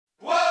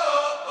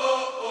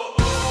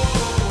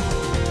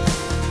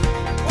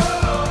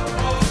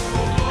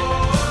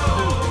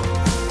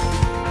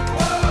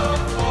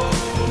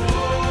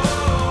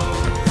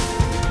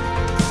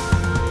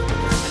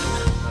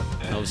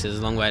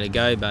way to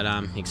go, but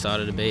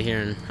excited to be here,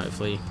 and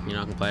hopefully I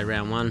can play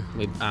round one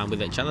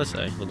with each other.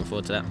 So looking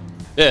forward to that.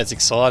 Yeah, it's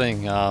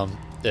exciting.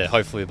 Yeah,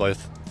 hopefully we're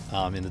both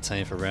in the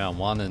team for round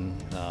one, and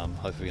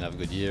hopefully we can have a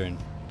good year and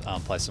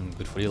play some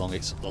good footy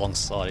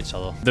alongside each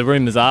other. The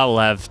rumours are we'll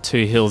have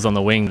 2 Hills on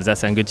the wing. Does that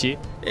sound good to you?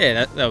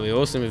 Yeah, that'll be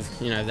awesome if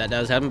that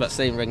does happen. But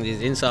Stephen reckons he's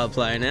an inside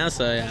player now,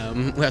 so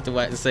we'll have to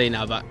wait and see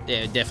now. But yeah,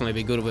 it'd definitely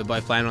be good if we're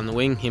both playing on the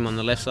wing, him on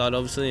the left side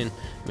obviously, and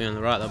me on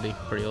the right. That'll be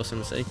pretty awesome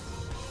to see.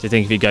 Do you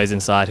think if he goes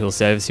inside, he'll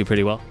service you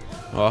pretty well?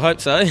 Well, I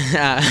hope so.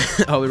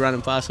 I'll be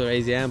running past for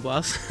easy and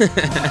plus.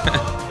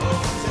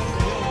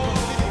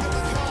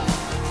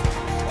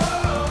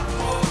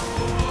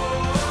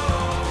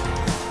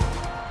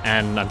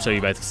 And I'm sure you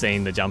both have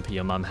seen the jumper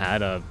your mum had,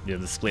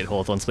 the split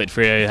Hawthorn, split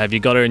Freo. Have you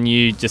got her a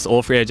new, just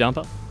all Freo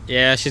jumper?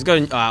 Yeah, she's got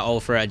an all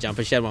Freo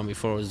jumper. She had one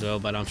before as well,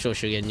 but I'm sure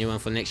she'll get a new one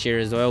for next year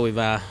as well. We've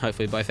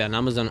hopefully both our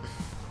numbers on it.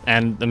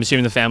 And I'm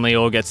assuming the family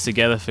all gets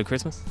together for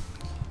Christmas?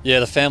 Yeah,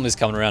 the family's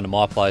coming around to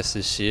my place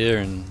this year,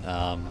 and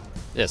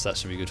yeah, so that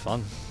should be good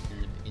fun.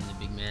 In the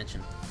big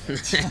mansion.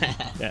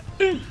 Yeah.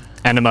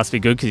 And it must be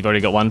good because you've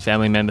already got one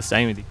family member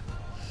staying with you.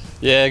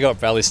 Yeah, I got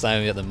Bradley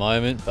staying with me at the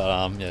moment,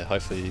 but yeah,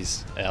 hopefully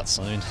he's out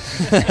soon.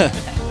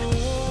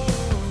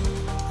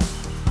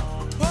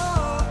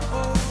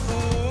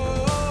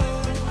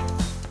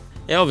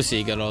 Yeah, obviously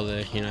you got all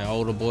the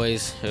older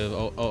boys who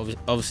are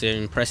obviously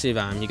impressive.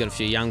 You got a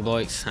few young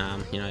blokes.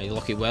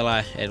 Lockie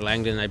Weller, Ed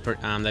Langdon.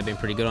 They've been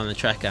pretty good on the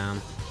track.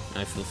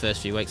 For the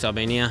first few weeks I've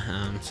been here,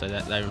 so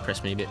they've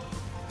impressed me a bit.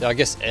 Yeah, I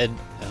guess Ed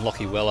and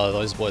Lockie Weller,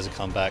 those boys have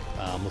come back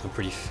looking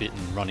pretty fit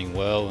and running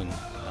well, and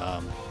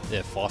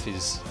yeah,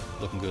 Fifey's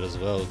looking good as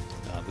well.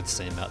 Good to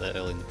see him out there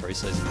early in the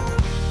pre-season.